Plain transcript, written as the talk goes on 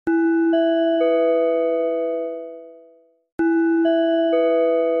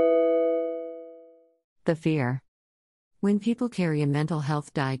The fear. When people carry a mental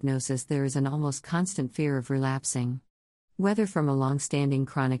health diagnosis, there is an almost constant fear of relapsing. Whether from a long-standing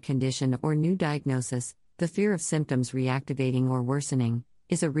chronic condition or new diagnosis, the fear of symptoms reactivating or worsening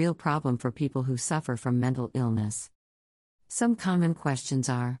is a real problem for people who suffer from mental illness. Some common questions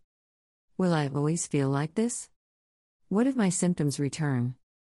are: will I always feel like this? What if my symptoms return?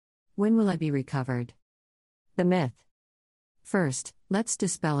 When will I be recovered? The myth. First, let's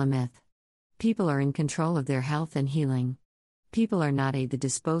dispel a myth. People are in control of their health and healing. People are not at the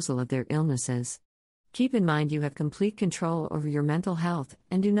disposal of their illnesses. Keep in mind you have complete control over your mental health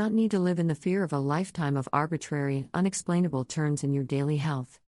and do not need to live in the fear of a lifetime of arbitrary, unexplainable turns in your daily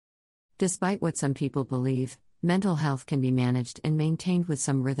health. Despite what some people believe, mental health can be managed and maintained with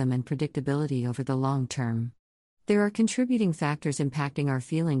some rhythm and predictability over the long term. There are contributing factors impacting our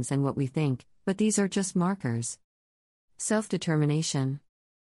feelings and what we think, but these are just markers. Self-determination.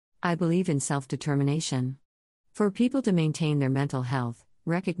 I believe in self-determination. For people to maintain their mental health,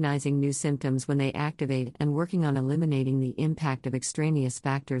 recognizing new symptoms when they activate and working on eliminating the impact of extraneous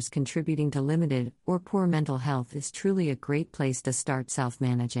factors contributing to limited or poor mental health is truly a great place to start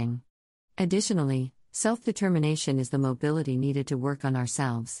self-managing. Additionally, self-determination is the mobility needed to work on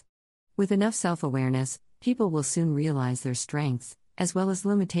ourselves. With enough self-awareness, people will soon realize their strengths, as well as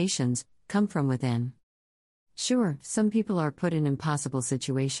limitations, come from within. Sure, some people are put in impossible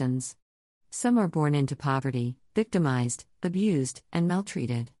situations. Some are born into poverty, victimized, abused, and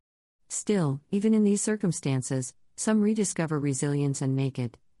maltreated. Still, even in these circumstances, some rediscover resilience and make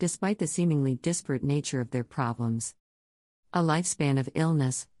it, despite the seemingly disparate nature of their problems. A lifespan of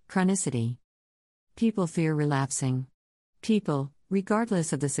illness, chronicity. People fear relapsing. People,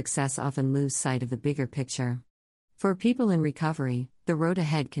 regardless of the success, often lose sight of the bigger picture. For people in recovery, the road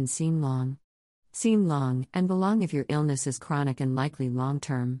ahead can seem long. And long if your illness is chronic and likely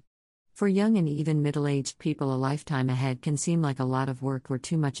long-term. For young and even middle-aged people, a lifetime ahead can seem like a lot of work or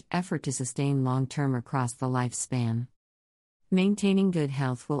too much effort to sustain long-term across the lifespan. Maintaining good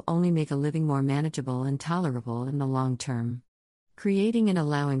health will only make a living more manageable and tolerable in the long term. Creating and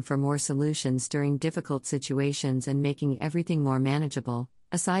allowing for more solutions during difficult situations and making everything more manageable,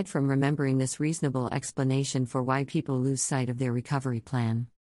 aside from remembering this reasonable explanation for why people lose sight of their recovery plan.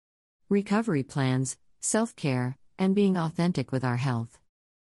 Recovery plans, self-care, and being authentic with our health.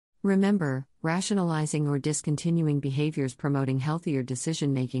 Remember, rationalizing or discontinuing behaviors promoting healthier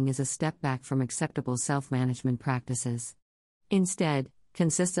decision-making is a step back from acceptable self-management practices. Instead,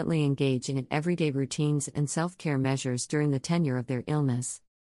 consistently engage in everyday routines and self-care measures during the tenure of their illness.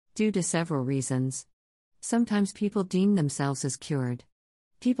 Due to several reasons. Sometimes people deem themselves as cured.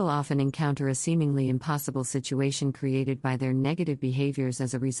 People often encounter a seemingly impossible situation created by their negative behaviors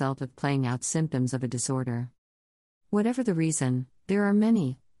as a result of playing out symptoms of a disorder. Whatever the reason, there are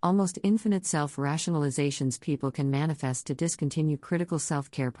many, almost infinite self-rationalizations people can manifest to discontinue critical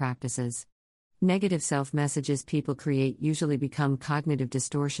self-care practices. Negative self-messages people create usually become cognitive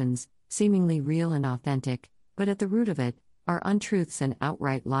distortions, seemingly real and authentic, but at the root of it, are untruths and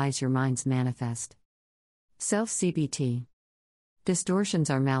outright lies your minds manifest. Self-CBT.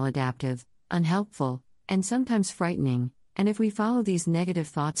 Distortions are maladaptive, unhelpful, and sometimes frightening, and if we follow these negative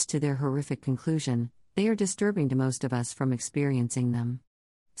thoughts to their horrific conclusion, they are disturbing to most of us from experiencing them.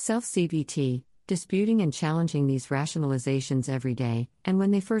 Self-CBT, disputing and challenging these rationalizations every day, and when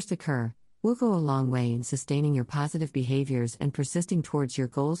they first occur, will go a long way in sustaining your positive behaviors and persisting towards your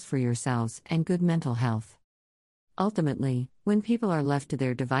goals for yourselves and good mental health. Ultimately, when people are left to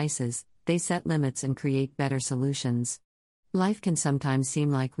their devices, they set limits and create better solutions. Life can sometimes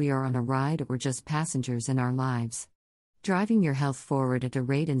seem like we are on a ride or just passengers in our lives. Driving your health forward at a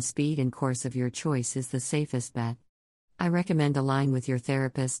rate and speed and course of your choice is the safest bet. I recommend aligning with your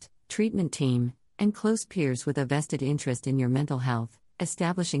therapist, treatment team, and close peers with a vested interest in your mental health,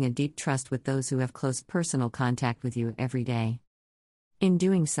 establishing a deep trust with those who have close personal contact with you every day. In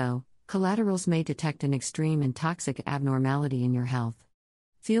doing so, collaterals may detect an extreme and toxic abnormality in your health.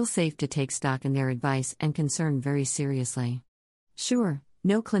 Feel safe to take stock in their advice and concern very seriously. Sure,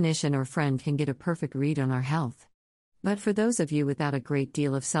 no clinician or friend can get a perfect read on our health. But for those of you without a great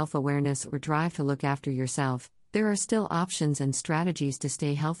deal of self-awareness or drive to look after yourself, there are still options and strategies to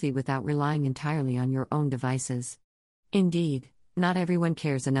stay healthy without relying entirely on your own devices. Indeed, not everyone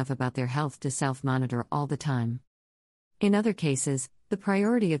cares enough about their health to self-monitor all the time. In other cases, the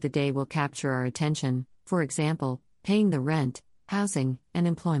priority of the day will capture our attention, for example, paying the rent, housing, and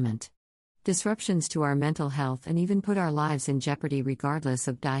employment. Disruptions to our mental health and even put our lives in jeopardy regardless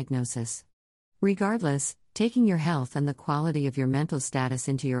of diagnosis. Regardless, taking your health and the quality of your mental status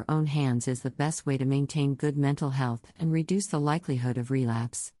into your own hands is the best way to maintain good mental health and reduce the likelihood of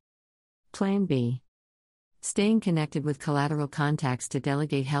relapse. Plan B. Staying connected with collateral contacts to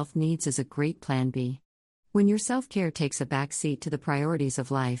delegate health needs is a great plan B. When your self-care takes a back seat to the priorities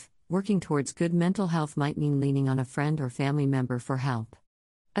of life, working towards good mental health might mean leaning on a friend or family member for help.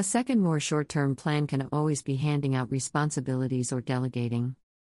 A second, more short-term plan can always be handing out responsibilities or delegating.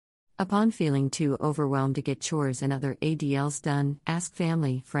 Upon feeling too overwhelmed to get chores and other ADLs done, ask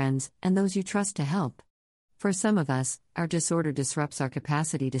family, friends, and those you trust to help. For some of us, our disorder disrupts our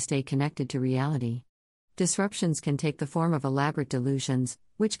capacity to stay connected to reality. Disruptions can take the form of elaborate delusions,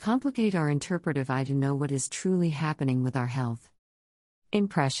 which complicate our interpretive eye to know what is truly happening with our health.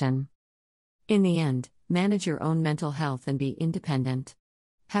 Impression. In the end, manage your own mental health and be independent.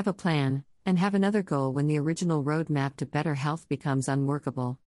 Have a plan, and have another goal when the original roadmap to better health becomes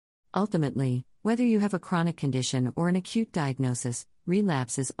unworkable. Ultimately, whether you have a chronic condition or an acute diagnosis,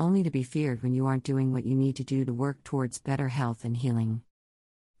 relapse is only to be feared when you aren't doing what you need to do to work towards better health and healing.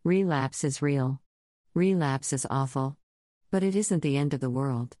 Relapse is real. Relapse is awful. But it isn't the end of the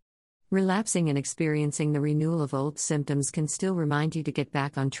world. Relapsing and experiencing the renewal of old symptoms can still remind you to get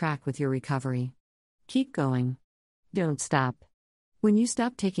back on track with your recovery. Keep going. Don't stop. When you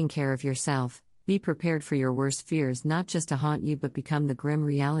stop taking care of yourself, be prepared for your worst fears not just to haunt you but become the grim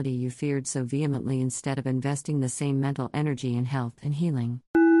reality you feared so vehemently instead of investing the same mental energy in health and healing.